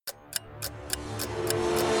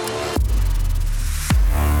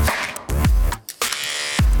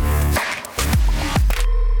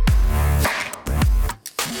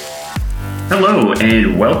Hello,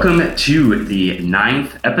 and welcome to the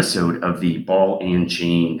 9th episode of the Ball and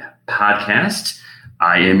Chain podcast.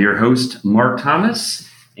 I am your host, Mark Thomas,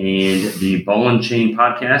 and the Ball and Chain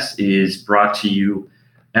podcast is brought to you,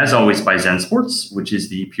 as always, by Zen Sports, which is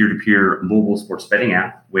the peer-to-peer mobile sports betting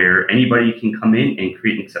app where anybody can come in and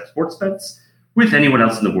create and accept sports bets with anyone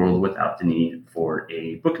else in the world without the need for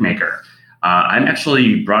a bookmaker. I'm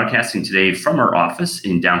actually broadcasting today from our office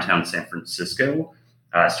in downtown San Francisco.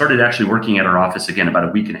 Started actually working at our office again about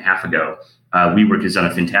a week and a half ago. WeWork has done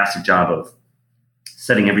a fantastic job of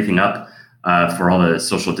setting everything up for all the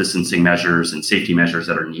social distancing measures and safety measures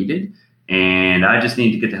that are needed. And I just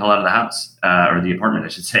need to get the hell out of the house, or the apartment, I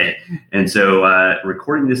should say. And so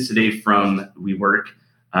recording this today from WeWork,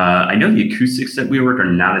 I know the acoustics at WeWork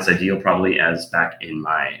are not as ideal probably as back in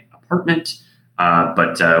my apartment,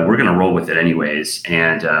 but we're going to roll with it anyways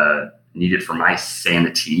and need it for my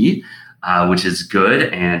sanity. Which is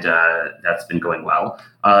good, and that's been going well.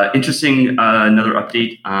 Interesting, another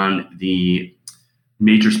update on the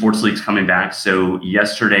major sports leagues coming back. So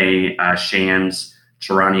yesterday, Shams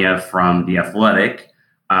Charania from The Athletic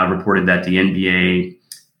reported that the NBA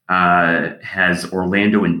has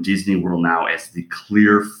Orlando and Disney World now as the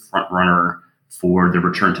clear front runner for the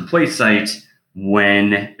return to play site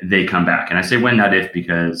when they come back. And I say when, not if,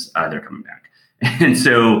 because they're coming back. And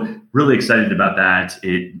so really excited about that.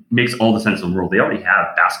 It makes all the sense in the world. They already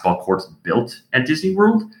have basketball courts built at Disney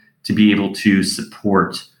World to be able to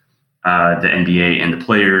support the NBA and the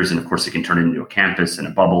players. And of course, it can turn it into a campus and a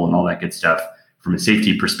bubble and all that good stuff from a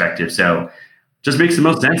safety perspective. So just makes the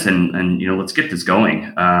most sense. And let's get this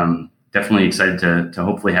going. Definitely excited to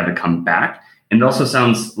hopefully have it come back. And it also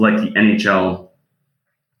sounds like the NHL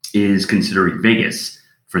is considering Vegas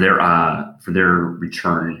for their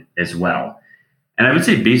return as well. And I would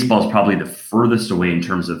say baseball is probably the furthest away in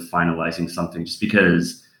terms of finalizing something, just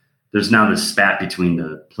because there's now this spat between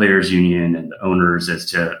the players union and the owners as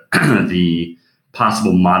to the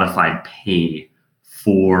possible modified pay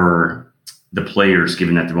for the players,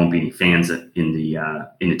 given that there won't be any fans in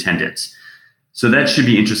attendance. So that should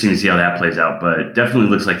be interesting to see how that plays out. But definitely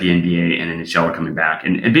looks like the NBA and NHL are coming back.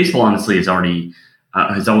 And baseball, honestly, has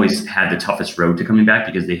always had the toughest road to coming back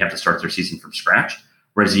because they have to start their season from scratch.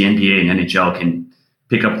 Whereas the NBA and NHL can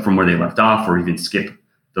pick up from where they left off or even skip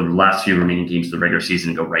the last few remaining games of the regular season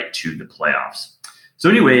and go right to the playoffs. So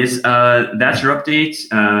anyways, that's your update.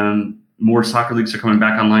 More soccer leagues are coming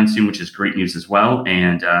back online soon, which is great news as well.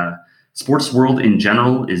 And sports world in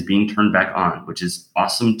general is being turned back on, which is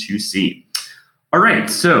awesome to see. All right.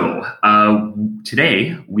 So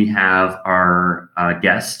today we have our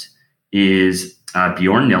guest is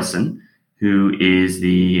Bjorn Nilsson, who is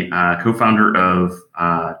the co-founder of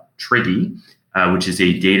Triggy, which is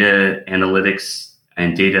a data analytics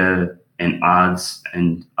and data and odds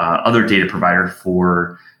and other data provider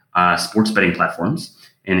for sports betting platforms.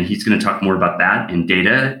 And he's going to talk more about that and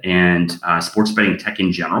data and sports betting tech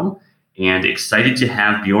in general. And excited to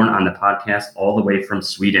have Bjorn on the podcast all the way from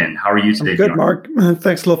Sweden. How are you today, Bjorn? Good, Mark.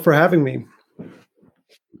 Thanks a lot for having me.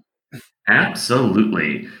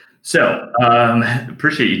 Absolutely. So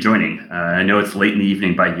appreciate you joining. I know it's late in the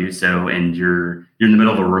evening by you, and you're in the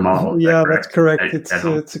middle of a remodel. Yeah, that's correct.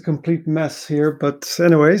 It's a complete mess here, but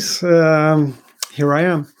anyways, here I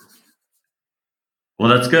am.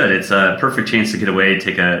 Well, that's good. It's a perfect chance to get away,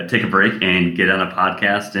 take a break, and get on a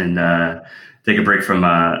podcast and take a break from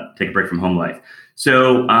home life.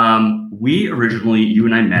 So you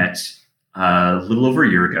and I met a little over a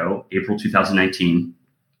year ago, April 2019,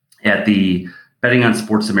 at the Betting on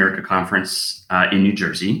Sports America conference in New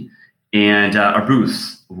Jersey, and our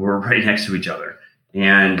booths were right next to each other.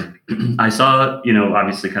 And I saw,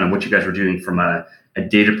 obviously kind of what you guys were doing from a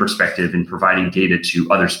data perspective and providing data to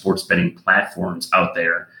other sports betting platforms out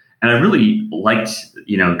there. And I really liked,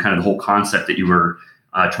 kind of the whole concept that you were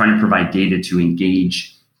trying to provide data to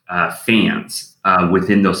engage fans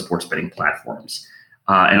within those sports betting platforms.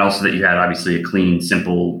 And also that you had obviously a clean,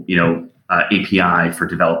 simple, API for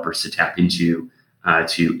developers to tap into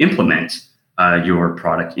to implement your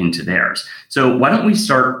product into theirs. So why don't we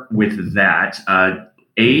start with that?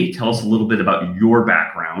 Tell us a little bit about your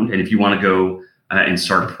background, and if you want to go and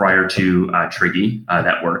start prior to Triggy,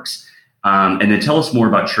 that works. And then tell us more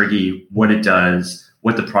about Triggy, what it does,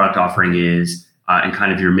 what the product offering is, and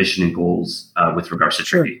kind of your mission and goals with regards to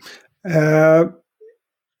Triggy. Sure.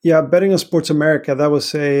 Betting on Sports America, that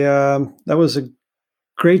was a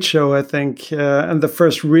great show, I think, and the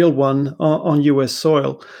first real one on U.S.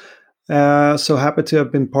 soil. So happy to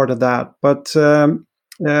have been part of that. But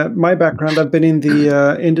my background, I've been in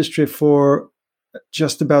the industry for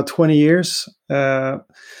just about 20 years.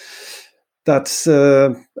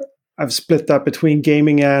 I've split that between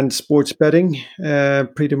gaming and sports betting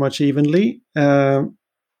pretty much evenly.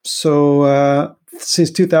 So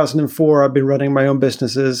since 2004, I've been running my own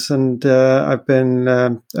businesses, and I've been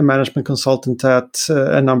a management consultant at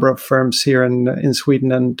a number of firms here in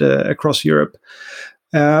Sweden and across Europe.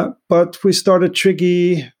 But we started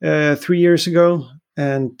Triggy 3 years ago,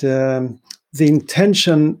 and the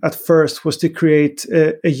intention at first was to create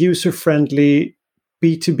a user-friendly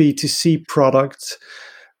B2B2C product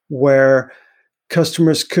where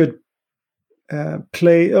customers could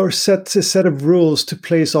play or set a set of rules to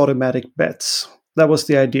place automatic bets. That was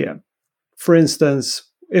the idea. For instance,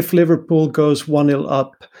 if Liverpool goes 1-0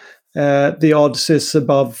 up, the odds is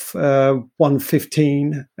above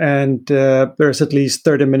 115, and there's at least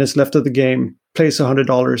 30 minutes left of the game. Place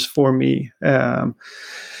 $100 for me.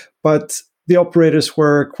 But the operators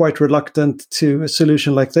were quite reluctant to a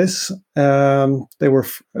solution like this. They were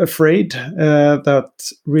afraid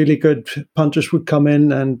that really good punters would come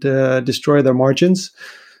in and destroy their margins.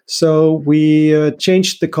 So we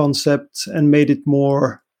changed the concept and made it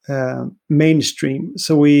more mainstream.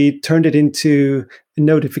 So we turned it into a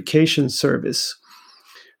notification service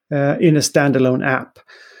in a standalone app.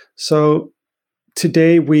 So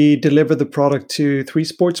today we deliver the product to 3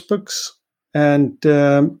 sportsbooks, and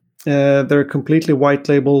they're completely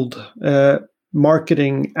white-labeled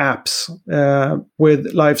marketing apps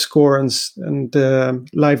with live score and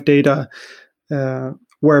live data,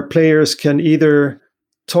 where players can either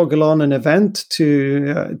toggle on an event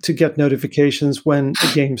to get notifications when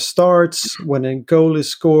a game starts, when a goal is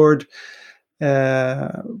scored,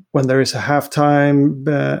 when there is a halftime,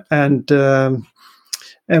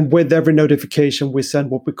 and with every notification we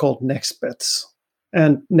send what we call next bets.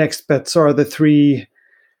 And next bets are the 3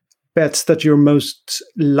 bets that you're most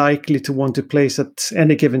likely to want to place at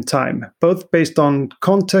any given time, both based on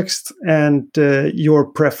context and your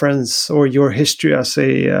preference or your history as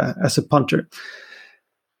a punter.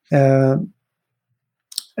 And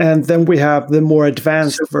then we have the more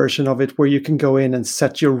advanced version of it, where you can go in and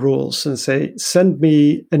set your rules and say, send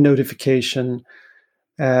me a notification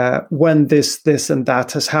when this, and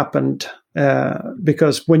that has happened.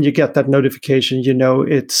 Because when you get that notification, you know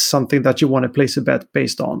it's something that you want to place a bet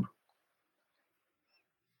based on.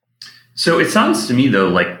 So it sounds to me, though,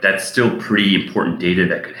 like that's still pretty important data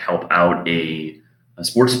that could help out a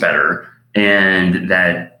sports bettor, and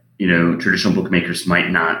that, traditional bookmakers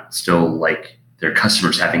might not still like their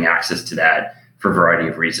customers having access to that for a variety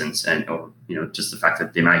of reasons, and just the fact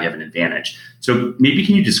that they might have an advantage. So maybe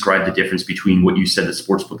can you describe the difference between what you said the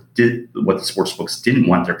sportsbook did, what the sportsbooks didn't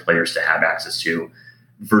want their players to have access to,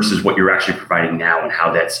 versus what you're actually providing now, and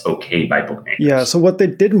how that's okay by bookmakers? Yeah, so what they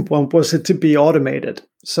didn't want was it to be automated.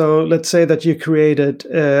 So let's say that you created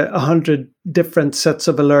 100 different sets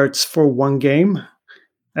of alerts for one game,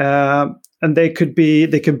 and they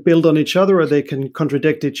can build on each other, or they can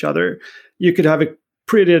contradict each other. You could have a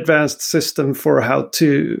pretty advanced system for how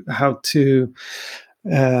to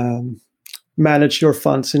manage your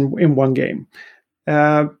funds in one game.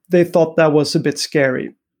 They thought that was a bit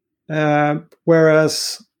scary.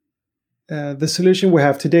 Whereas the solution we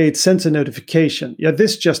have today, it sends a notification. Yeah,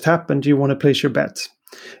 this just happened. Do you want to place your bet?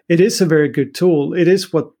 It is a very good tool. It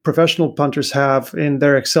is what professional punters have in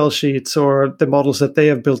their Excel sheets or the models that they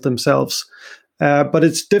have built themselves. But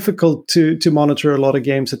it's difficult to monitor a lot of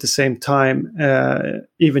games at the same time,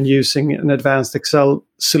 even using an advanced Excel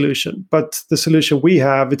solution. But the solution we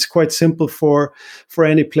have, it's quite simple for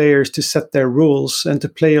any players to set their rules and to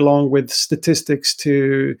play along with statistics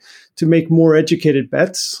to make more educated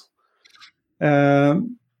bets.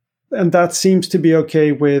 And that seems to be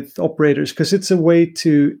okay with operators, because it's a way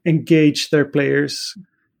to engage their players.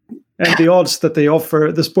 And the odds that they offer,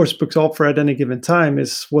 the sportsbooks offer at any given time,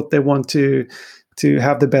 is what they want to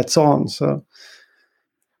have the bets on. So,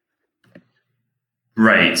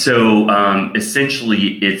 right. So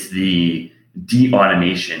essentially, it's the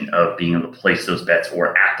de-automation of being able to place those bets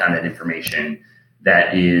or act on that information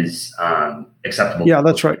that is acceptable. Yeah,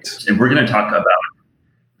 that's right. And we're going to talk about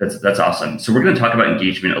that's awesome. So we're going to talk about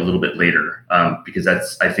engagement a little bit later, because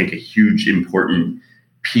that's, I think, a huge important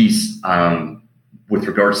piece with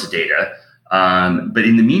regards to data. But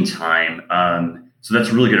in the meantime, so that's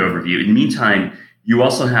a really good overview. In the meantime, you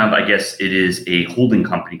also have, I guess it is a holding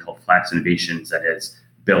company called Flax Innovations that has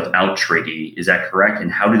built out Triggy. Is that correct?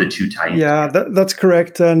 And how do the two tie in? Yeah, that's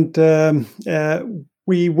correct. And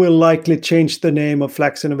we will likely change the name of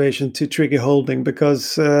Flax Innovation to Triggy Holding,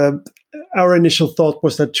 because our initial thought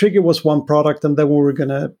was that Triggy was one product, and then we were going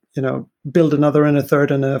to, build another and a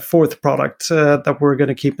third and a fourth product that we're going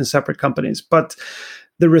to keep in separate companies. But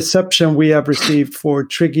the reception we have received for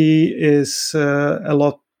Triggy is a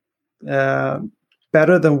lot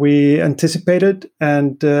better than we anticipated,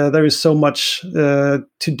 and there is so much to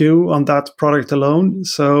do on that product alone.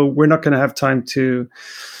 So we're not going to have time to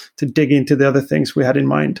dig into the other things we had in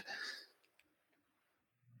mind.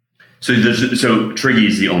 So Triggy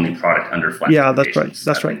is the only product under Flash. Yeah, that's right.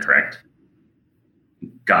 That's right. Correct.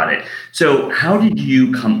 Got it. So how did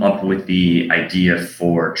you come up with the idea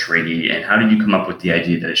for Triggy, and how did you come up with the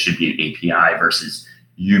idea that it should be an API versus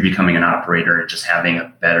you becoming an operator and just having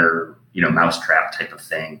a better, mousetrap type of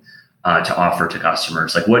thing to offer to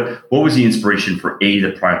customers? Like what was the inspiration for A,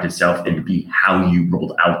 the product itself, and B, how you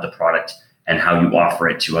rolled out the product and how you offer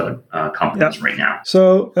it to other companies right now?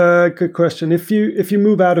 So, good question. If you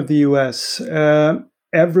move out of the US,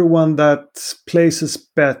 everyone that places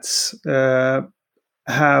bets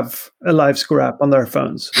have a LiveScore app on their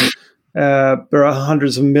phones. There are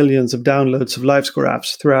hundreds of millions of downloads of LiveScore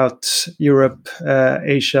apps throughout Europe,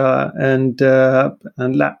 Asia, and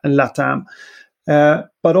LATAM.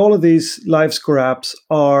 But all of these LiveScore apps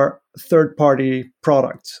are third-party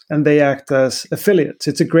products, and they act as affiliates.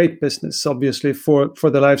 It's a great business, obviously, for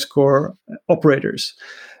the LiveScore operators,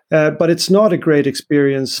 but it's not a great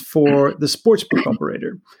experience for the sportsbook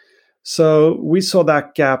operator. So we saw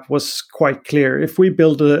that gap was quite clear. If we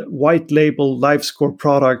build a white label LiveScore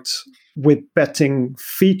product with betting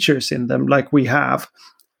features in them, like we have,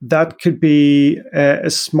 that could be a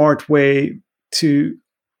smart way to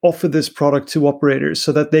offer this product to operators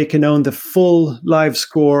so that they can own the full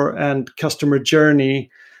LiveScore and customer journey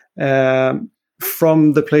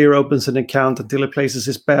from the player opens an account until he places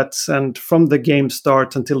his bets, and from the game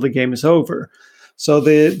start until the game is over. So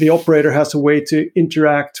the operator has a way to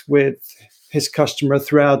interact with his customer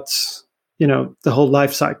throughout, the whole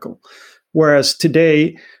life cycle. Whereas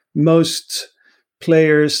today, most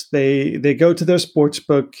players, they go to their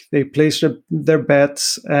sportsbook, they place their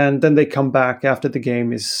bets, and then they come back after the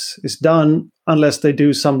game is done, unless they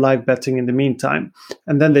do some live betting in the meantime.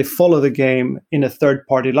 And then they follow the game in a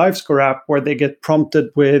third-party LiveScore app where they get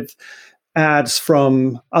prompted with ads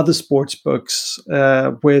from other sports books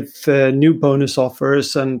with new bonus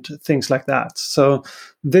offers and things like that. So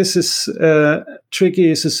this is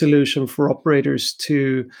Triggy is a solution for operators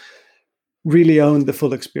to really own the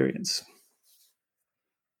full experience.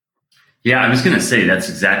 Yeah, I was going to say that's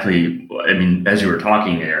exactly, as you were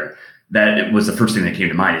talking there, that was the first thing that came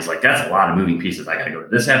to mind is like, that's a lot of moving pieces. I got to go to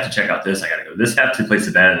this app to check out this. I got to go to this app to place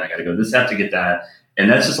a bet, and I got to go to this app to get that. And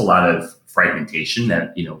that's just a lot of fragmentation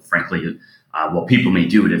that, frankly, while people may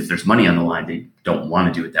do it, if there's money on the line, they don't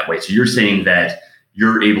want to do it that way. So you're saying that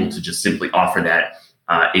you're able to just simply offer that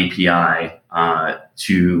API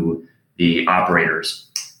to the operators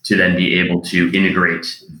to then be able to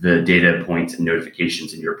integrate the data points and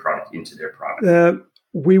notifications in your product into their product.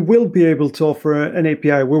 We will be able to offer an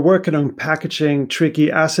API. We're working on packaging Triggy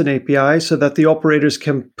as an API so that the operators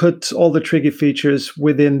can put all the Triggy features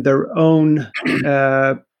within their own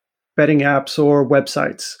betting apps or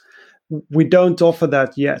websites. We don't offer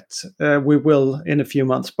that yet. We will in a few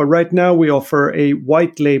months. But right now we offer a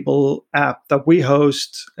white label app that we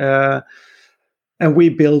host and we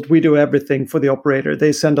build. We do everything for the operator.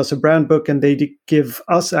 They send us a brand book and they give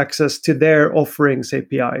us access to their offerings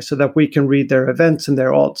API so that we can read their events and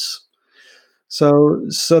their odds. So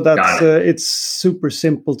that's it's super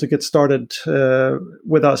simple to get started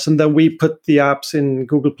with us. And then we put the apps in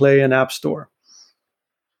Google Play and App Store.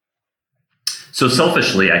 So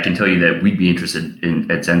selfishly, I can tell you that we'd be interested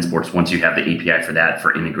at Zen Sports once you have the API for that,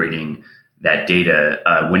 for integrating that data.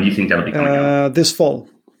 When do you think that'll be coming out? This fall.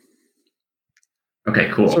 Okay,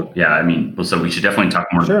 cool. So we should definitely talk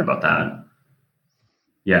more about that.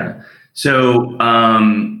 Yeah. So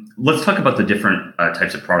let's talk about the different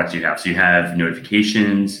types of products you have. So you have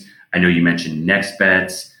notifications. I know you mentioned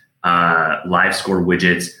NextBets, LiveScore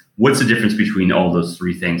widgets. What's the difference between all those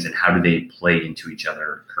three things, and how do they play into each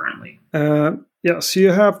other currently? So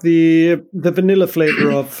you have the vanilla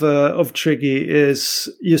flavor of Triggy is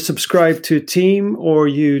you subscribe to a team or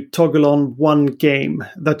you toggle on one game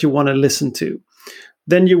that you want to listen to.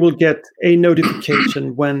 Then you will get a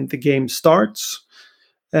notification when the game starts,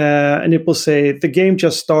 and it will say the game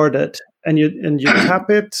just started, and you tap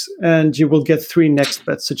it, and you will get 3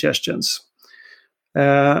 NextBet suggestions.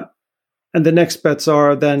 And the next bets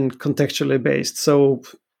are then contextually based. So,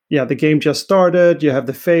 the game just started. You have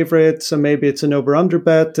the favorite, so maybe it's an over/under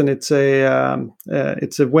bet, and it's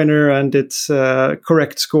a winner, and it's a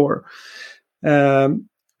correct score.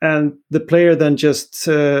 And the player then just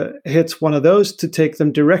hits one of those to take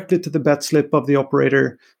them directly to the bet slip of the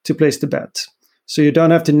operator to place the bet. So you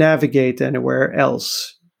don't have to navigate anywhere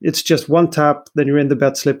else. It's just one tap, then you're in the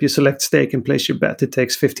bet slip. You select stake and place your bet. It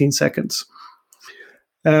takes 15 seconds.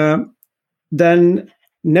 Then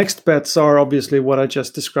next bets are obviously what I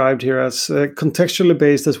just described here as contextually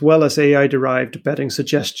based as well as AI-derived betting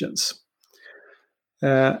suggestions.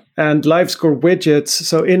 And live score widgets.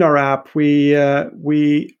 So in our app,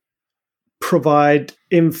 we provide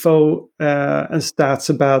info and stats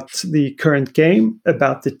about the current game,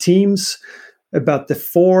 about the teams, about the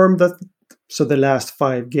form so the last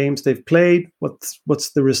 5 games they've played, what's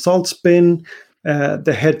the results been,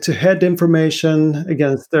 the head-to-head information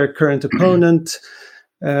against their current opponent,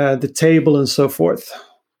 the table, and so forth.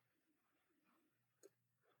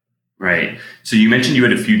 Right. So you mentioned you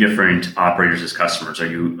had a few different operators as customers. Are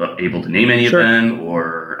you able to name any Sure. of them,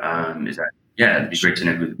 or is that? Yeah, it'd be great to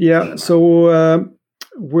know who. Yeah. So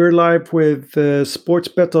we're live with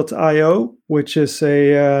sportsbet.io, which is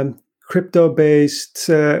a crypto-based,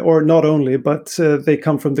 or not only, but they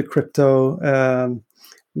come from the crypto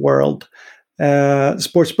world.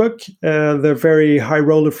 Sportsbook. They're very high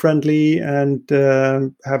roller friendly and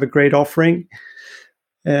have a great offering.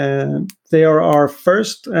 They are our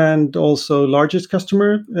first and also largest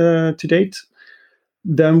customer to date.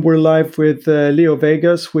 Then we're live with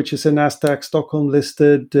LeoVegas, which is a Nasdaq Stockholm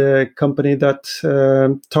listed company that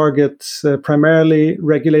targets primarily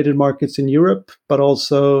regulated markets in Europe, but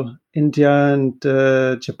also India and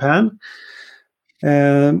Japan.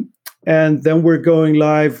 And then we're going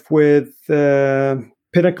live with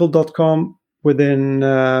Pinnacle.com within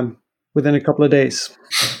a couple of days.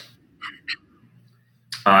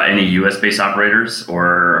 Any U.S.-based operators,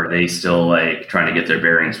 or are they still like trying to get their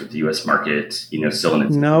bearings with the U.S. market? Still in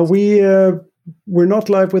its No, we're not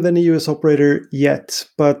live with any U.S. operator yet,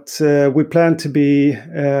 but we plan to be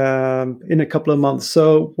in a couple of months.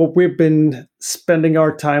 So what we've been spending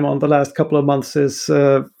our time on the last couple of months is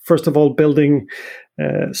first of all building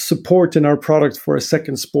support in our product for a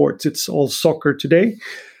second sport. It's all soccer today,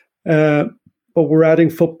 but we're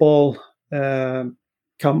adding football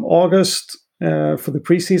come August. For the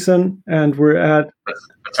preseason, and we're at.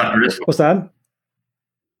 What's that?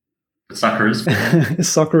 Soccer is football.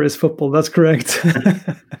 Soccer is football. That's correct.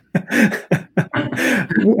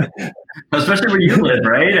 Especially where you live,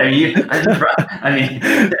 right?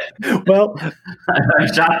 Well, I'm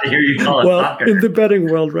shocked to hear you call it soccer. In the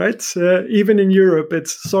betting world, right? Even in Europe,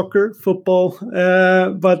 it's soccer, football.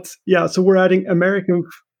 But yeah, so we're adding American.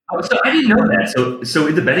 Oh, so I didn't know that. So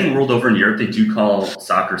in the betting world over in Europe, they do call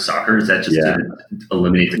soccer. Is that just to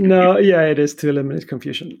eliminate the confusion? No, yeah, it is to eliminate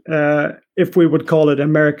confusion. If we would call it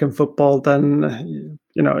American football, then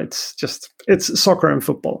it's soccer and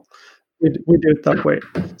football. We do it that way.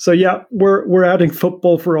 So yeah, we're adding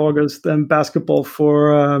football for August and basketball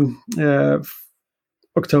for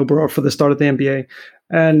October, or for the start of the NBA,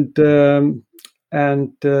 and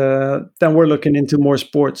then we're looking into more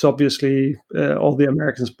sports, obviously all the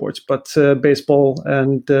American sports, but baseball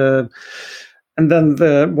and then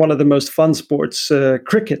one of the most fun sports,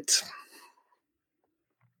 cricket,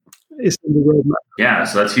 is in the roadmap. Yeah,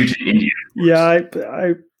 so that's huge in India. Yeah,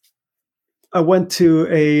 I went to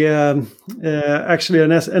actually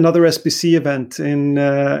another SBC event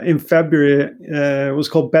in February. It was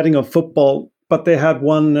called Betting on Football. But they had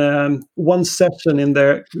one session in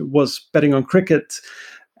there was betting on cricket,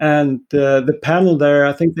 and the panel there,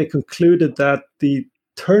 I think they concluded that the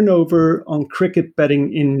turnover on cricket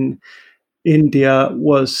betting in India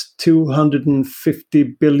was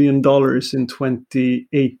 $250 billion in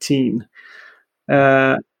 2018,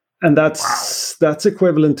 and that's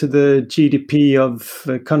equivalent to the GDP of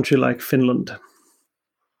a country like Finland.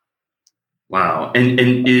 Wow.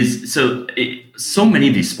 And so many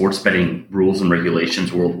of these sports betting rules and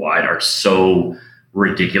regulations worldwide are so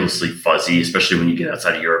ridiculously fuzzy, especially when you get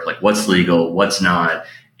outside of Europe, like what's legal, what's not.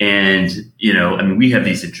 And, we have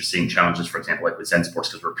these interesting challenges, for example, like with Zen Sports,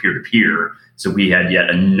 because we're peer-to-peer. So we had yet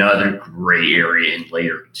another gray area and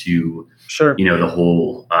layer to, the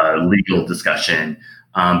whole legal discussion.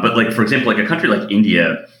 But like, for example, like a country like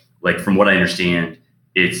India, like from what I understand,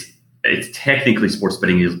 it's technically sports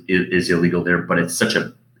betting is illegal there, but it's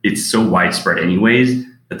so widespread anyways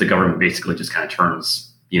that the government basically just kind of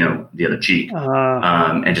turns, the other cheek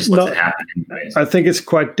and just lets it happen anyways. I think it's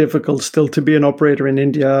quite difficult still to be an operator in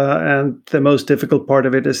India, and the most difficult part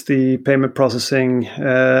of it is the payment processing.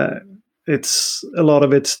 It's a lot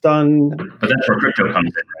of it's done. But that's where crypto comes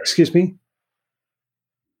in, right? Excuse me?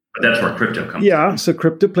 But that's where crypto comes in. Yeah, so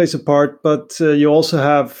crypto plays a part, but you also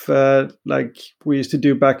have, like we used to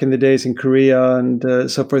do back in the days in Korea and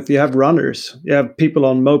so forth, you have runners. You have people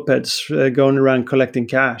on mopeds going around collecting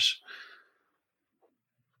cash.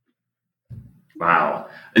 Wow.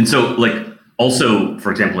 And so, like, also,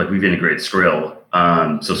 for example, like we've integrated Skrill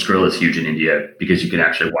So Skrill is huge in India because you can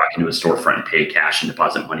actually walk into a storefront and pay cash and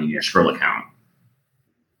deposit money in your Skrill account.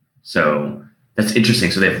 So that's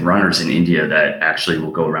interesting. So they have runners in India that actually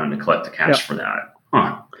will go around and collect the cash for that.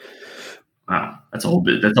 Huh. Wow. That's a whole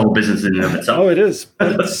business in and of itself. Oh, it is.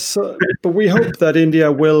 But we hope that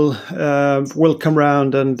India will come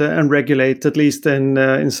around and regulate, at least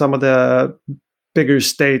in some of the bigger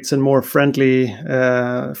states and more friendly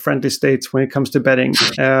states when it comes to betting.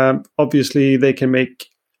 Obviously, they can make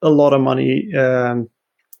a lot of money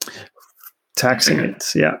taxing it.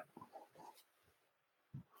 Yeah.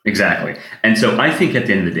 Exactly. And so I think at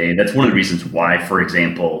the end of the day, that's one of the reasons why, for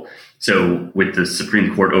example, so with the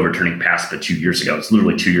Supreme Court overturning PASPA 2 years ago, it's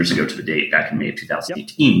literally 2 years ago to the date, back in May of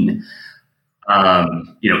 2018,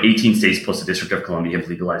 18 states plus the District of Columbia have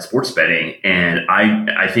legalized sports betting. And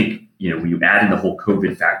I think, when you add in the whole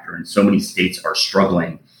COVID factor, and so many states are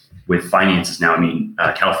struggling with finances now. I mean,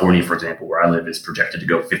 California, for example, where I live, is projected to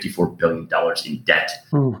go $54 billion in debt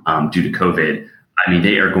due to COVID. I mean,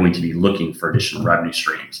 they are going to be looking for additional revenue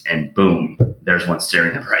streams, and boom, there's one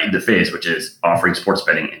staring them right in the face, which is offering sports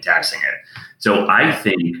betting and taxing it. So I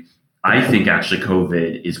think actually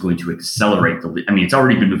COVID is going to accelerate it's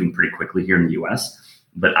already been moving pretty quickly here in the US,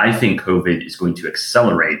 but I think COVID is going to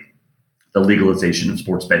accelerate the legalization of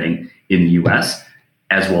sports betting in the US,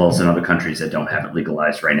 as well as in other countries that don't have it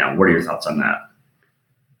legalized right now. What are your thoughts on that?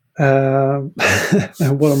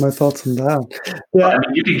 What are my thoughts on that? Yeah,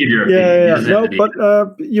 you can give your opinion. No, but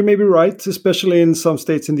you may be right, especially in some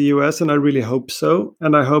states in the US, and I really hope so.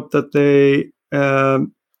 And I hope that they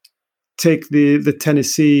take the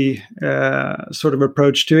Tennessee sort of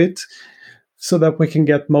approach to it, so that we can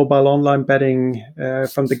get mobile online betting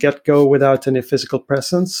from the get-go without any physical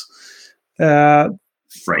presence.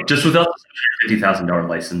 Right, just without the $50,000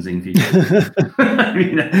 licensing fee. I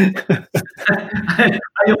mean, I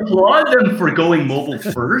applaud them for going mobile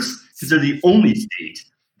first, because they're the only state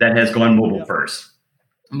that has gone mobile first.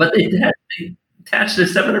 But they attached a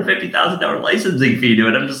 $750,000 licensing fee to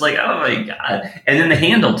it. I'm just like, oh my God. And then the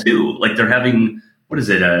handle too, like they're having, what is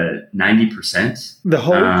it, 90%? The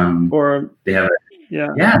hold, or they have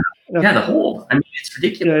the hold. I mean, it's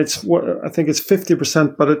ridiculous. Yeah, I think it's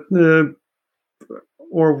 50%, but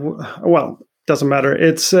doesn't matter.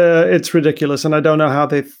 It's ridiculous, and I don't know how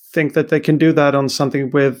they think that they can do that on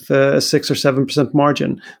something with a 6 or 7%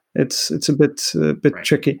 margin. It's a bit right.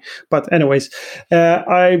 Tricky. But anyways,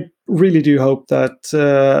 I really do hope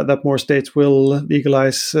that more states will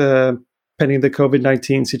legalize pending the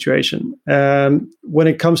COVID-19 situation. When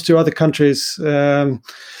it comes to other countries,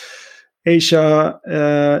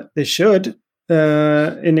 Asia, they should.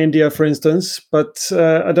 In India, for instance, but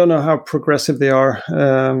I don't know how progressive they are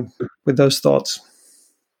with those thoughts.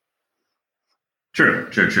 True.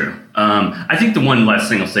 I think the one last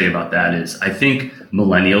thing I'll say about that is I think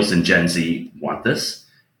millennials and Gen Z want this,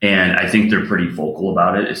 and I think they're pretty vocal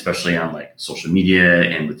about it, especially on like social media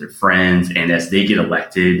and with their friends. And as they get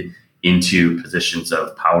elected into positions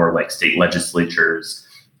of power, like state legislatures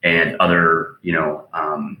and other,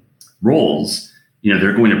 roles,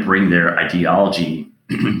 they're going to bring their ideology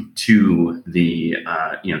to the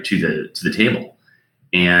table.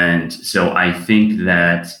 And so I think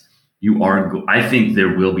that I think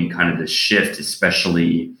there will be kind of this shift,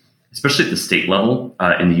 especially at the state level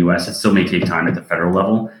in the US. It still may take time at the federal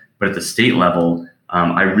level, but at the state level,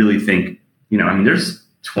 I really think, there's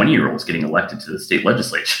 20-year-olds getting elected to the state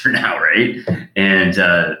legislature now, right? And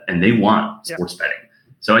they want sports betting.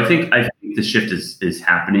 So I think the shift is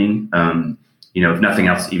happening. If nothing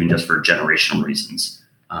else, even just for generational reasons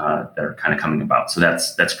that are kind of coming about. So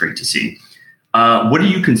that's great to see. What do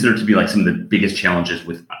you consider to be like some of the biggest challenges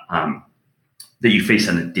with that you face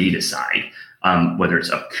on the data side? Whether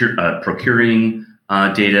it's procuring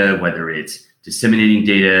data, whether it's disseminating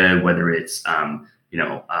data, whether it's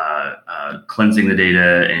cleansing the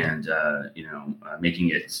data and making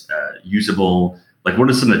it usable. Like, what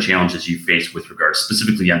are some of the challenges you face with regards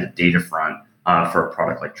specifically on the data front for a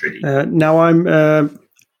product like Triddy? Now I'm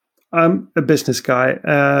a business guy,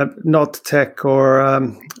 not tech or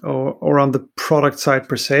on the product side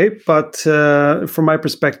per se. But from my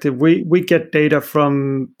perspective, we get data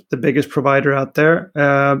from the biggest provider out there.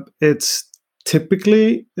 It's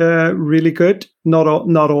typically really good, not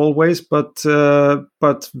always, but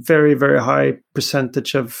very, very high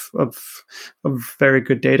percentage of very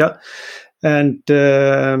good data. And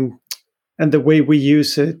the way we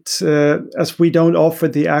use it, as we don't offer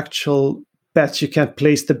the actual bets, you can't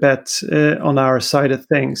place the bet on our side of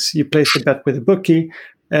things. You place the bet with a bookie.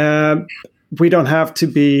 We don't have to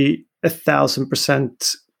be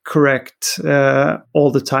 1,000% correct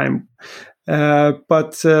all the time.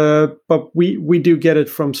 But we do get it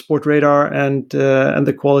from Sportradar, and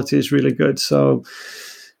the quality is really good. So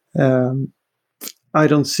I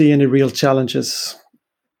don't see any real challenges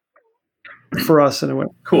for us anyway.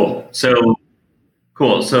 Cool. So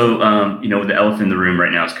the elephant in the room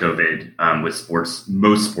right now is COVID, with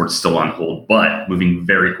most sports still on hold, but moving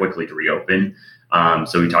very quickly to reopen.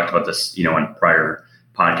 So we talked about this, on prior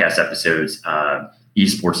podcast episodes.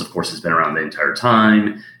 Esports, of course, has been around the entire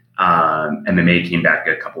time. MMA came back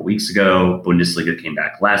a couple weeks ago. Bundesliga came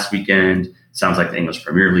back last weekend. Sounds like the English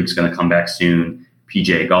Premier League is going to come back soon.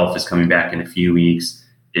 PGA Golf is coming back in a few weeks.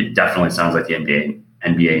 It definitely sounds like the NBA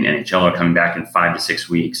and NHL are coming back in 5 to 6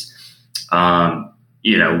 weeks.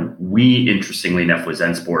 We, interestingly enough, with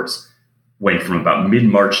Zen Sports, went from about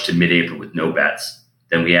mid-March to mid-April with no bets.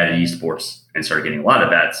 Then we added esports and started getting a lot of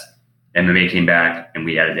bets. MMA came back, and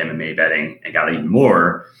we added MMA betting and got even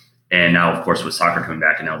more. And now, of course, with soccer coming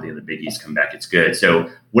back and all the other biggies come back, it's good. So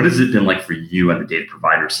what has it been like for you on the data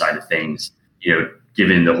provider side of things,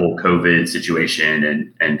 given the whole COVID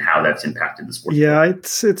situation and how that's impacted the sport? Yeah,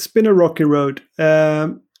 it's been a rocky road.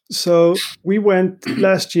 So we went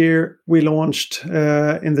last year, we launched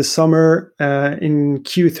in the summer. In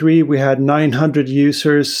Q3, we had 900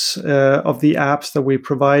 users of the apps that we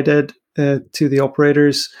provided to the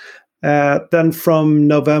operators. Then from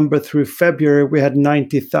November through February, we had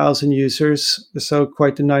 90,000 users, so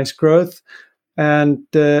quite a nice growth. And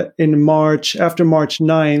in March, after March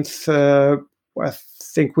 9th, I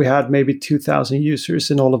think we had maybe 2,000 users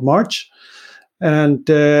in all of March. And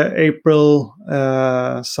April,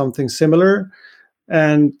 something similar.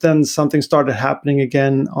 And then something started happening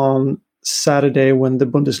again on Saturday when the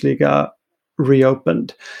Bundesliga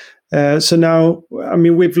reopened. So now,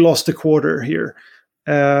 we've lost a quarter here.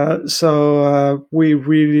 So we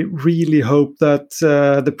really, really hope that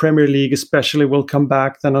the Premier League especially will come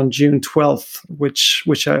back then on June 12th,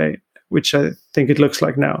 which I think it looks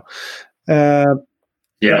like now.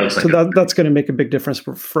 Yeah, it looks so like that's going to make a big difference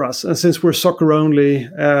for us. And since we're soccer only,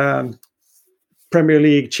 Premier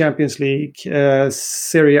League, Champions League,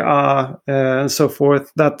 Serie A, and so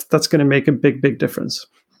forth, that's going to make a big difference.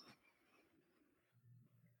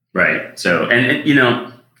 Right. So, and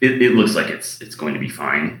it looks like it's going to be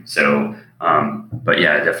fine. So, but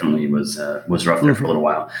yeah, it definitely was rough there for a little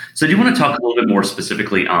while. So do you want to talk a little bit more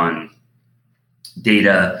specifically on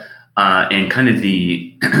data and kind of the,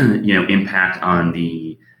 impact on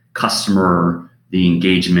the customer, the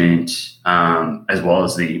engagement, as well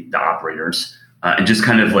as the operators, and just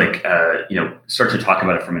kind of like, start to talk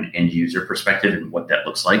about it from an end user perspective and what that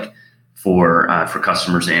looks like for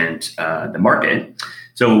customers and the market.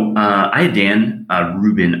 So I had Dan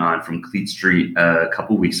Rubin on from Cleat Street a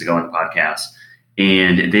couple weeks ago on the podcast,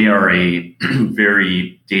 and they are a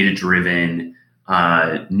very data-driven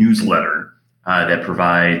newsletter that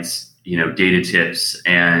provides data tips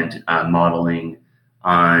and modeling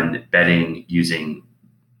on betting using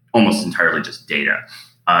almost entirely just data.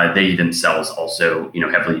 They themselves also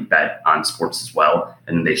heavily bet on sports as well,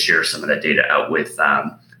 and they share some of that data out with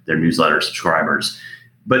their newsletter subscribers.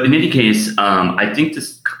 But in any case, I think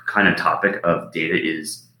this kind of topic of data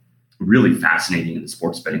is really fascinating in the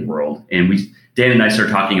sports betting world. And Dan and I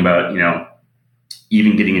started talking about,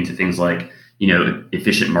 even getting into things like,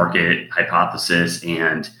 efficient market hypothesis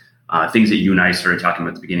and things that you and I started talking about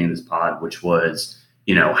at the beginning of this pod, which was,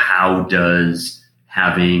 how does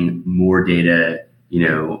having more data,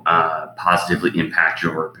 positively impact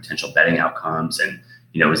your potential betting outcomes? And,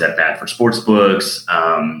 is that bad for sports books?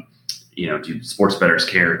 Do sports bettors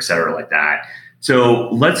care, et cetera, like that? So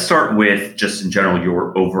let's start with just in general,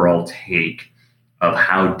 your overall take of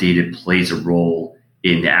how data plays a role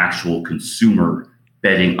in the actual consumer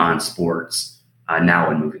betting on sports now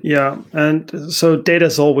and moving. Yeah. And so data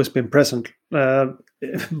has always been present.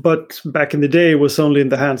 But back in the day, it was only in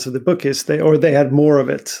the hands of the bookies. They had more of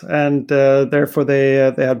it. And therefore, they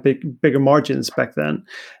had bigger margins back then.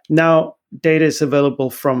 Now, data is available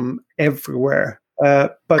from everywhere.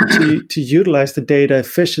 But to utilize the data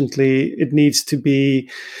efficiently, it needs to be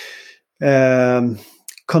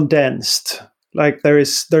condensed. Like there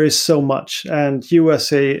is so much, and you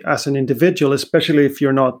as an individual, especially if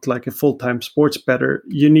you're not like a full-time sports bettor,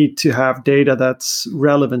 you need to have data that's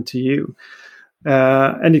relevant to you,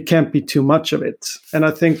 and it can't be too much of it. And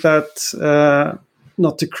I think that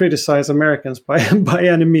not to criticize Americans by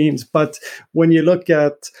any means, but when you look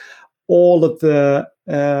at all of the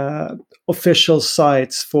official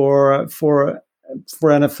sites for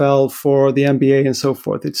NFL, for the NBA, and so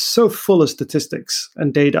forth, it's so full of statistics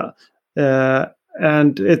and data,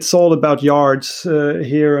 and it's all about yards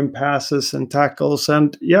here and passes and tackles.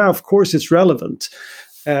 And yeah, of course, it's relevant,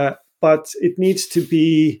 but it needs to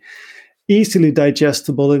be easily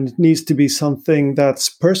digestible, and it needs to be something that's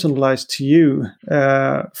personalized to you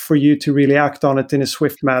for you to really act on it in a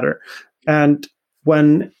swift manner. And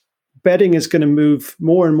when betting is going to move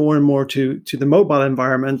more and more and more to the mobile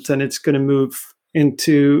environment, and it's going to move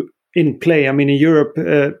into in-play. I mean, in Europe,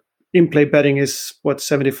 in-play betting is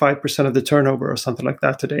 75% of the turnover or something like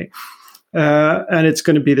that today. And it's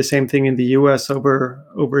going to be the same thing in the US over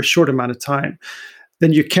a short amount of time.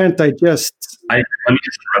 Then you can't digest. Let me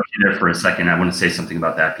just interrupt you there for a second. I want to say something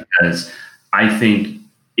about that, because I think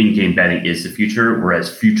in-game betting is the future, whereas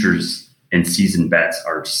futures and season bets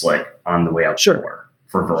are just like on the way out the door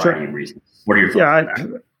for a variety of reasons. What are your thoughts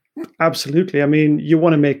on that? Absolutely. I mean, you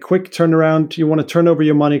want to make quick turnaround. You want to turn over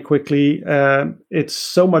your money quickly. It's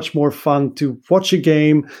so much more fun to watch a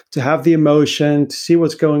game, to have the emotion, to see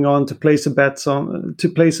what's going on, to place a bet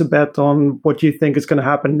on what you think is going to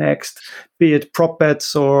happen next, be it prop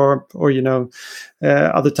bets or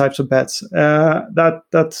other types of bets.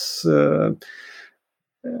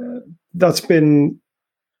 That's been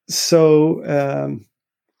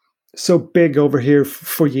so big over here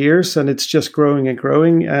for years, and it's just growing and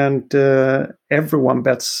growing, and everyone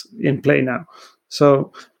bets in play now.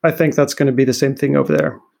 So I think that's going to be the same thing over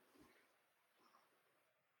there.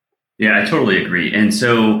 Yeah, I totally agree. And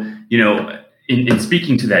so, in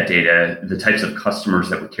speaking to that data, the types of customers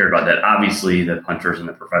that would care about that, obviously the punters and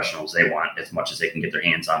the professionals, they want as much as they can get their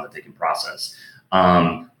hands on that they can process.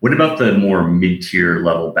 What about the more mid-tier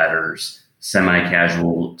level bettors,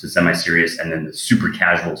 semi-casual to semi-serious, and then the super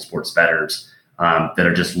casual sports bettors that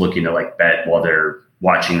are just looking to bet while they're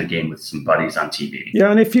watching the game with some buddies on TV? Yeah,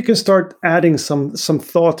 and if you can start adding some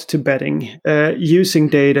thought to betting, using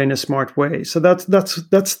data in a smart way. So that's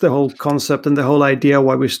the whole concept and the whole idea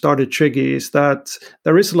why we started Triggy, is that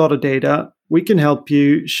there is a lot of data. We can help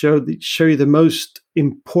you show you the most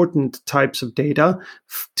important types of data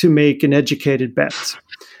to make an educated bet.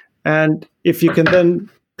 And if you can then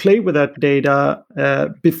play with that data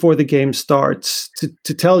before the game starts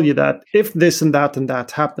to tell you that if this and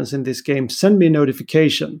that happens in this game, send me a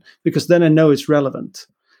notification, because then I know it's relevant.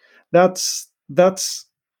 That's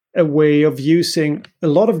a way of using a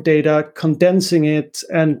lot of data, condensing it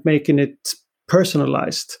and making it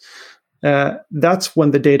personalized. That's when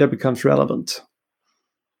the data becomes relevant.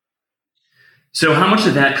 So how much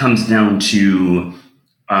of that comes down to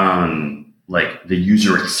the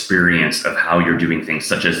user experience of how you're doing things,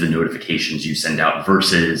 such as the notifications you send out,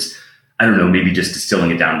 versus, I don't know, maybe just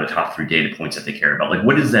distilling it down to the top 3 data points that they care about?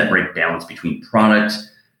 What is that right balance between product,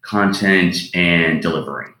 content, and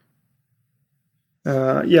delivering?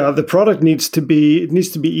 The product needs to be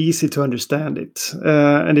easy to understand it,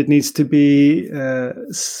 and it needs to be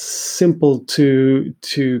simple to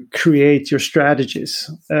create your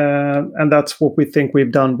strategies, and that's what we think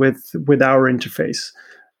we've done with our interface.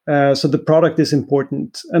 So the product is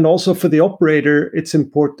important, and also for the operator, it's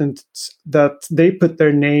important that they put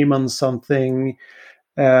their name on something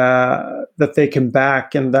that they can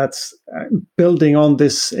back, and that's building on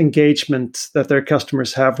this engagement that their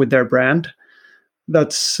customers have with their brand.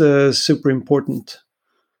 That's super important.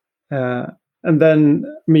 And then,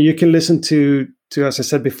 you can listen to, as I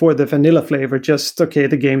said before, the vanilla flavor.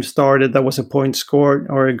 The game started, there was a point scored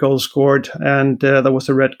or a goal scored, and there was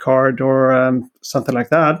a red card or something like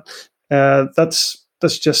that. That's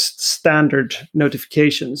just standard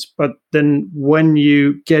notifications. But then when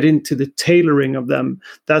you get into the tailoring of them,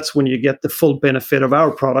 that's when you get the full benefit of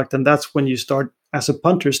our product, and that's when you start, as a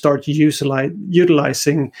punter,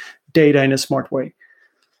 utilizing data in a smart way.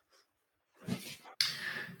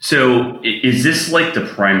 So is this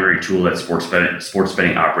the primary tool that sports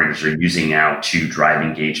betting operators are using now to drive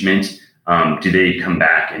engagement? Do they come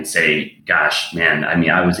back and say, gosh, man,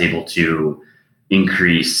 I was able to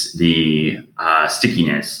increase the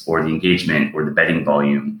stickiness or the engagement or the betting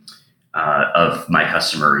volume of my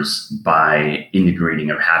customers by integrating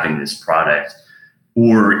or having this product?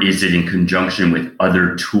 Or is it in conjunction with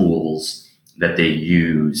other tools that they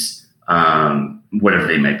use, whatever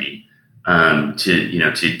they might be,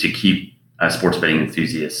 to keep sports betting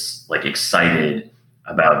enthusiasts excited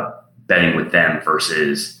about betting with them,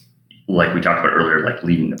 versus, like we talked about earlier,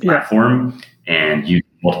 leading the platform and using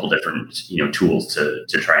multiple different tools to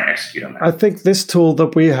try and execute on that? I think this tool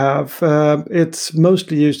that we have, it's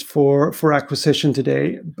mostly used for acquisition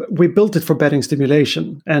today. We built it for betting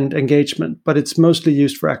stimulation and engagement, but it's mostly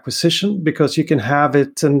used for acquisition, because you can have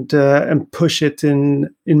it and push it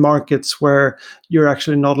in markets where you're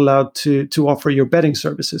actually not allowed to offer your betting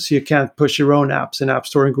services. So you can't push your own apps in App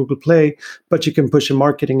Store and Google Play, but you can push a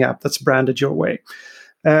marketing app that's branded your way.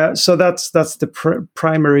 So that's the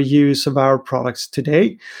primary use of our products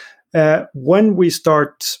today. When we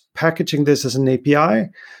start packaging this as an API,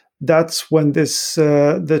 that's when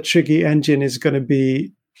the Triggy engine is going to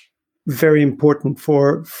be very important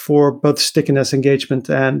for both stickiness, engagement,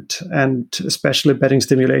 and especially betting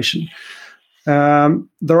stimulation.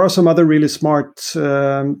 There are some other really smart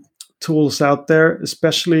tools out there.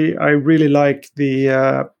 Especially, I really like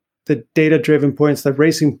the data-driven points that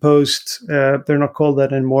Racing Post. They're not called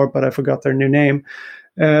that anymore, but I forgot their new name.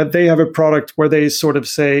 They have a product where they sort of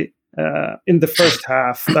say in the first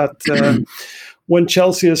half that when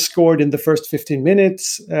Chelsea has scored in the first 15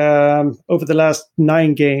 minutes, over the last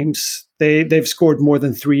 9 games, they've scored more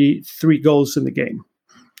than three goals in the game.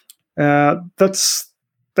 That's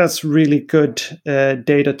really good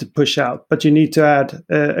data to push out, but you need to add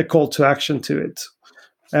a call to action to it.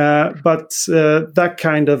 But that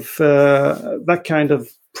kind of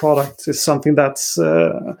product is something that's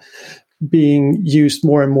being used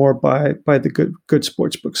more and more by the good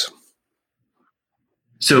sports books.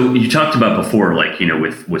 So you talked about before, like,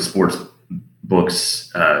 with sports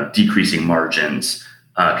books decreasing margins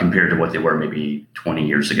compared to what they were maybe 20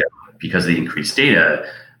 years ago because of the increased data.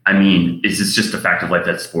 I mean, is this just a fact of life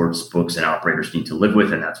that sports books and operators need to live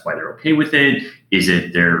with, and that's why they're okay with it? Is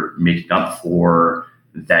it they're making up for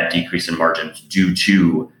that decrease in margins due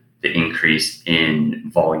to the increase in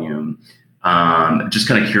volume? Just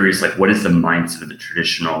kind of curious, like, what is the mindset of the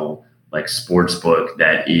traditional sports book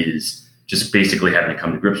that is just basically having to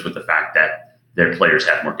come to grips with the fact that their players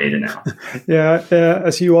have more data now? Yeah,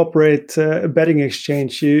 as you operate a betting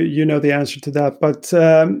exchange, you know the answer to that. But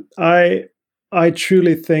I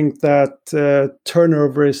truly think that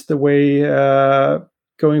turnover is the way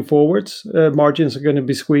going forward. Margins are going to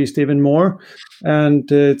be squeezed even more, and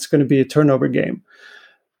it's going to be a turnover game.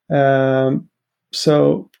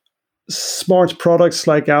 So smart products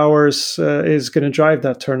like ours is going to drive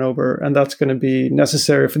that turnover, and that's going to be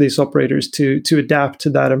necessary for these operators to adapt to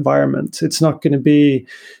that environment. It's not going to be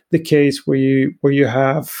the case where you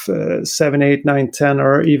have 7, 8, 9, 10,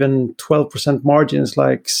 or even 12% margins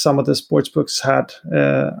like some of the sports books had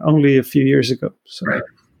only a few years ago. So. Right.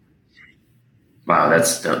 Wow,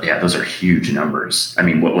 those are huge numbers. I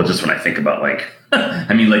mean, just when I think about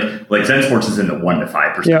I mean, like Zen Sports is in the 1 to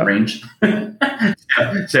 5% range.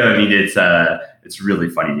 So I mean, it's really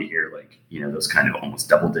funny to hear those kind of almost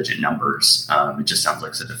double-digit numbers. It just sounds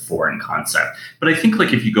like such a foreign concept. But I think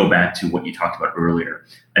if you go back to what you talked about earlier,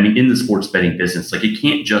 I mean, in the sports betting business, it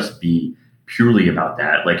can't just be purely about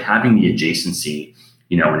that. Having the adjacency,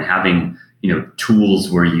 and having tools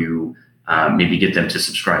where you maybe get them to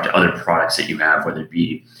subscribe to other products that you have, whether it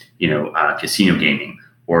be casino gaming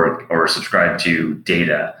or subscribe to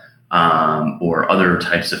data or other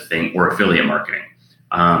types of thing, or affiliate marketing,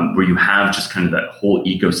 where you have just kind of that whole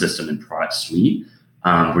ecosystem and product suite,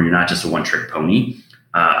 where you're not just a one-trick pony.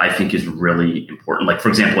 I think is really important. For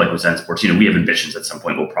example, with Zen Sports, we have ambitions at some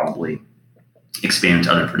point. We'll probably expand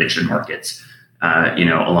to other prediction markets,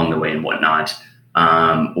 along the way and whatnot.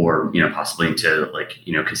 Or possibly into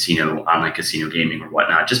online casino gaming or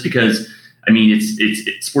whatnot. Just because, I mean,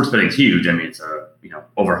 it's sports betting is huge. I mean, it's a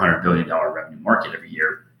over $100 billion revenue market every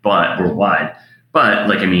year, but worldwide.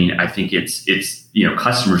 But I mean, I think it's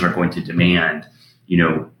customers are going to demand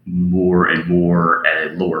more and more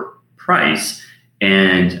at a lower price,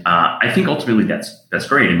 and I think ultimately that's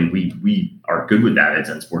great. I mean, we are good with that at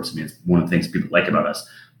Zen Sports. I mean, it's one of the things people like about us.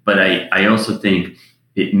 But I also think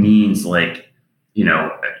it means as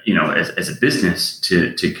a business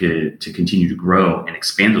to continue to grow and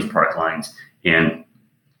expand those product lines and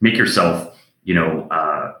make yourself,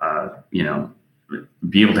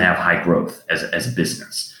 be able to have high growth as a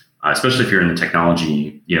business, especially if you're in the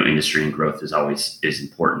technology, industry, and growth is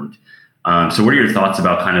important. So what are your thoughts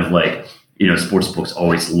about kind of sports books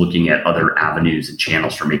always looking at other avenues and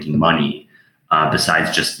channels for making money,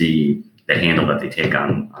 besides just the handle that they take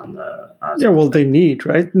on the well, they need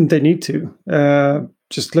to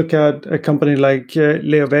just look at a company like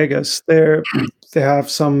LeoVegas. They have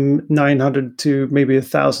some 900 to maybe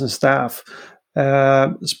 1,000 staff.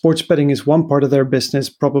 Sports betting is one part of their business,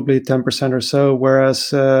 probably 10% or so,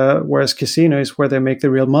 whereas casino is where they make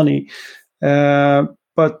the real money.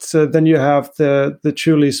 But then you have the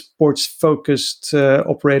truly sports focused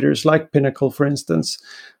operators like Pinnacle, for instance.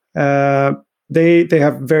 They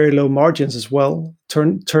have very low margins as well,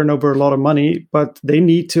 turn over a lot of money, but they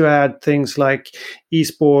need to add things like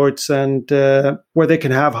esports and where they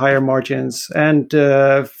can have higher margins and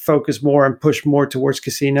focus more and push more towards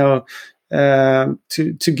casino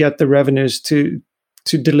to get the revenues to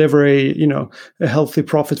deliver a healthy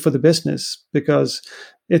profit for the business, because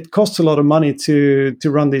it costs a lot of money to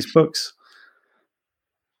run these books.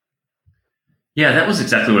 Yeah, that was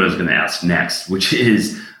exactly what I was going to ask next, which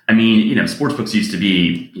is, I mean, sportsbooks used to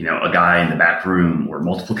be, a guy in the back room or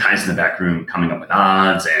multiple guys in the back room coming up with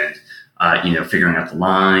odds and, figuring out the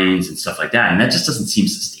lines and stuff like that. And that just doesn't seem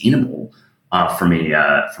sustainable from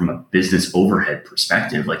a business overhead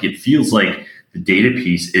perspective. Like it feels like the data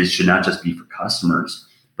piece should not just be for customers,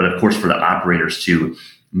 but of course for the operators to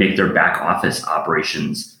make their back office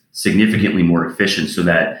operations significantly more efficient so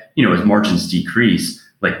that, as margins decrease,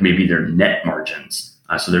 like maybe their net margins.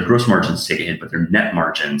 So their gross margins take a hit, but their net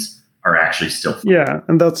margins are actually still fine. Yeah,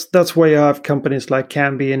 and that's why you have companies like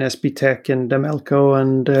Kambi and SB Tech and Demelco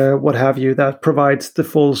and what have you that provides the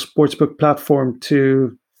full sportsbook platform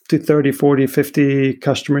to 30, 40, 50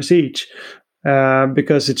 customers each,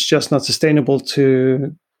 because it's just not sustainable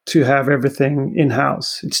to have everything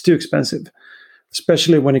in-house. It's too expensive,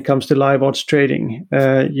 especially when it comes to live odds trading.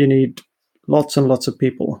 You need lots and lots of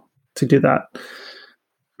people to do that.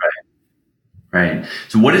 Right.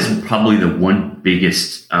 So what is probably the one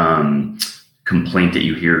biggest complaint that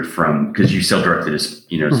you hear from, because you sell directly to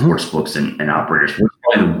sports books and operators, what's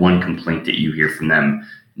probably the one complaint that you hear from them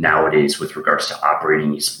nowadays with regards to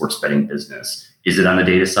operating a sports betting business? Is it on the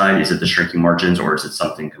data side? Is it the shrinking margins, or is it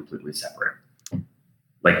something completely separate?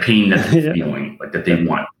 Like pain that they're feeling, like that they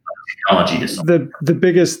want technology to solve.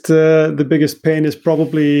 The biggest pain is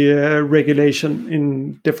probably regulation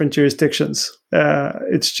in different jurisdictions.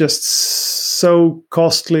 It's just so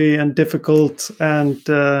costly and difficult and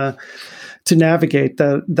to navigate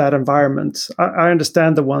that environment. I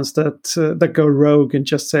understand the ones that go rogue and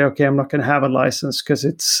just say, okay, I'm not going to have a license because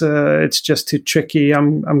it's just too tricky.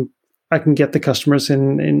 I can get the customers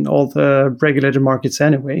in all the regulated markets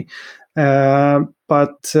anyway.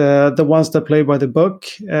 But the ones that play by the book,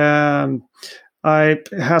 I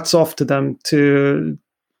hats off to them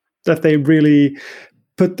that they really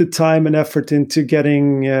put the time and effort into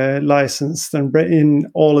getting licensed and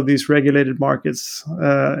in all of these regulated markets.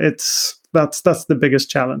 That's the biggest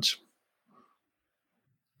challenge.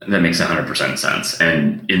 That makes 100% sense.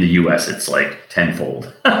 And in the US, it's like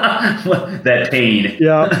tenfold that pain,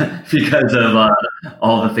 because of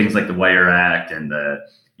all the things like the Wire Act and the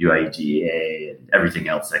UIDA and everything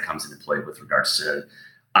else that comes into play with regards to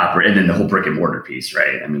and then the whole brick and mortar piece,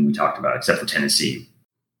 right? I mean, we talked about, except for Tennessee.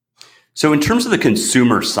 So in terms of the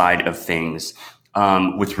consumer side of things,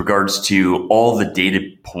 with regards to all the data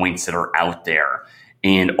points that are out there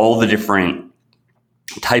and all the different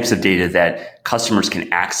types of data that customers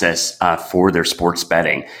can access for their sports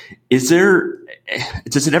betting, does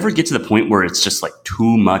it ever get to the point where it's just like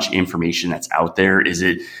too much information that's out there? Is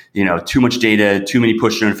it, too much data, too many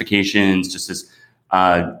push notifications, just this,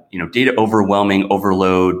 data overwhelming,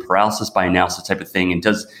 overload, paralysis by analysis type of thing? And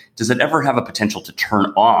does it ever have a potential to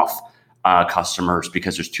turn off customers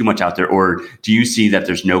because there's too much out there? Or do you see that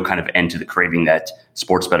there's no kind of end to the craving that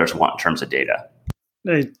sports bettors want in terms of data?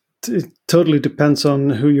 It totally depends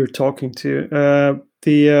on who you're talking to.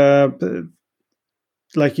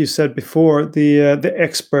 Like you said before, the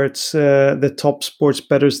experts, the top sports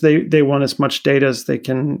bettors, they want as much data as they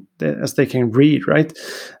can read, right?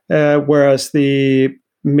 Whereas the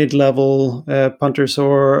mid-level punters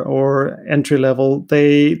or entry level,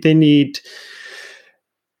 they need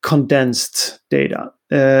condensed data.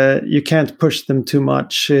 You can't push them too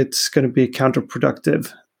much; it's going to be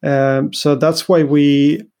counterproductive. So that's why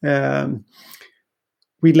we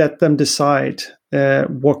let them decide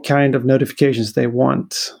what kind of notifications they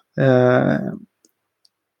want,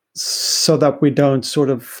 so that we don't sort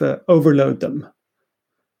of overload them.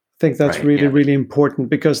 I think that's really important,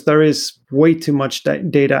 because there is way too much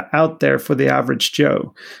data out there for the average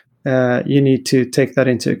Joe. You need to take that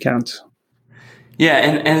into account. Yeah,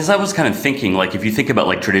 and as I was kind of thinking, like if you think about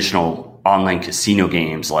like traditional online casino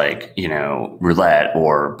games like, roulette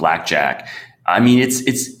or blackjack, I mean,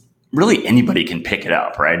 it's really anybody can pick it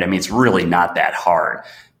up, right? I mean, it's really not that hard.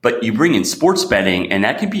 But you bring in sports betting, and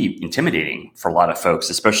that can be intimidating for a lot of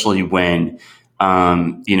folks, especially when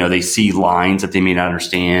they see lines that they may not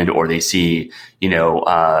understand, or they see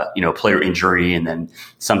player injury, and then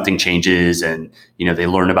something changes, and they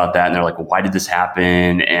learn about that, and they're like, well, why did this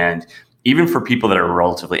happen? And even for people that are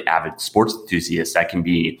relatively avid sports enthusiasts, that can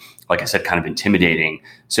be, like I said, kind of intimidating.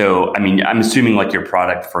 So, I mean, I'm assuming like your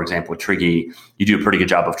product, for example, with Triggy, you do a pretty good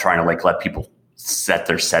job of trying to like let people set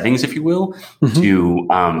their settings, if you will, to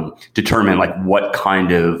determine like what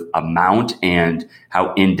kind of amount and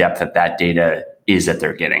how in-depth that data is that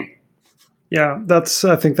they're getting. Yeah,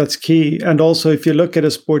 I think that's key. And also, if you look at a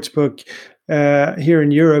sportsbook here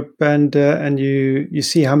in Europe, and you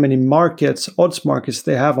see how many odds markets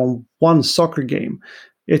they have on one soccer game,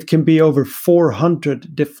 it can be over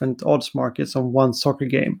 400 different odds markets on one soccer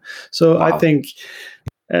game. So Wow. I think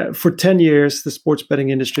for 10 years, the sports betting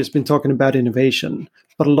industry has been talking about innovation,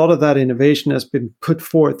 but a lot of that innovation has been put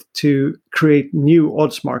forth to create new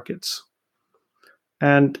odds markets.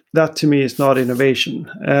 And that to me is not innovation.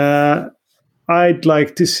 I'd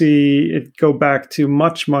like to see it go back to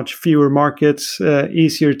much, much fewer markets,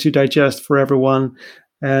 easier to digest for everyone.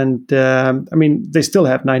 And I mean, they still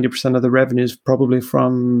have 90% of the revenues probably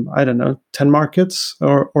from, I don't know, 10 markets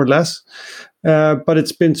or less. But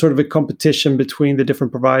it's been sort of a competition between the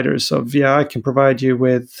different providers of, yeah, I can provide you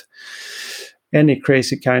with any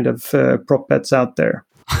crazy kind of prop bets out there.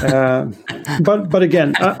 But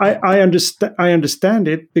again, I understand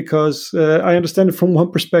it because I understand it from one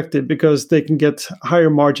perspective, because they can get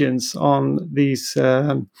higher margins on these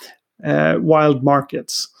wild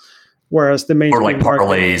markets, whereas the main or like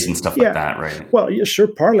parlays and stuff like that, right? Well, yeah, sure,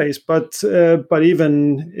 parlays, but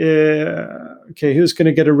even okay, who's going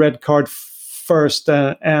to get a red card first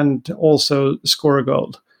and also score a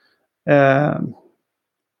goal?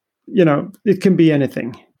 It can be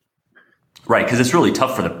anything. Right, because it's really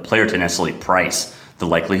tough for the player to necessarily price the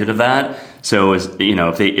likelihood of that. So, if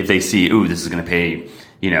they see, ooh, this is going to pay,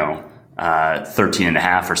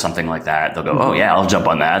 13.5 or something like that, they'll go, oh yeah, I'll jump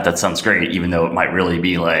on that. That sounds great, even though it might really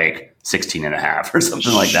be like 16.5 or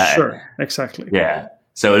something like that. Sure, exactly. Yeah.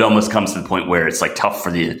 So it almost comes to the point where it's like tough for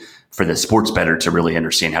the sports bettor to really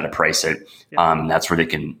understand how to price it. Yeah. That's where they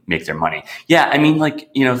can make their money. Yeah, I mean,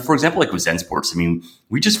 for example, like with Zen Sports, I mean,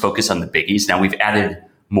 we just focus on the biggies. Now we've added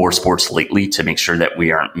more sports lately to make sure that we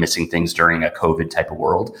aren't missing things during a COVID type of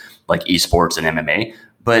world, like esports and MMA.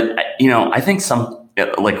 But, I think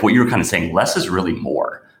like what you were kind of saying, less is really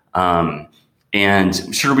more.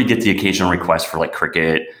 And sure, we get the occasional request for like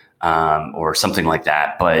cricket or something like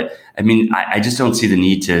that. But I mean, I just don't see the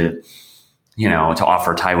need to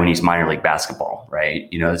offer Taiwanese minor league basketball, right?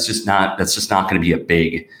 That's just not going to be a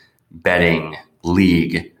big betting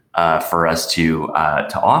league for us to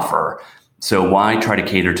offer. So why try to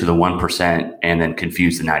cater to the 1% and then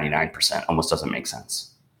confuse the 99%? Almost doesn't make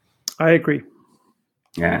sense. I agree.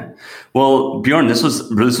 Yeah. Well, Bjorn, this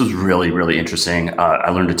was really, really interesting. I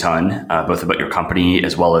learned a ton, both about your company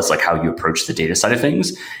as well as like how you approach the data side of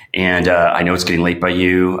things. And I know it's getting late by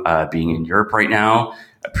you being in Europe right now.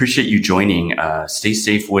 Appreciate you joining. Stay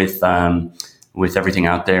safe with everything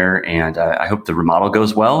out there. And I hope the remodel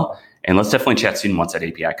goes well. And let's definitely chat soon once that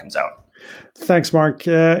API comes out. Thanks, Mark.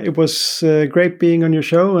 It was great being on your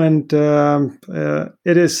show, and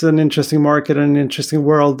it is an interesting market and an interesting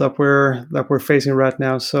world that we're facing right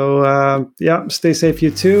now. So, stay safe,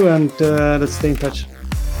 you too, and let's stay in touch.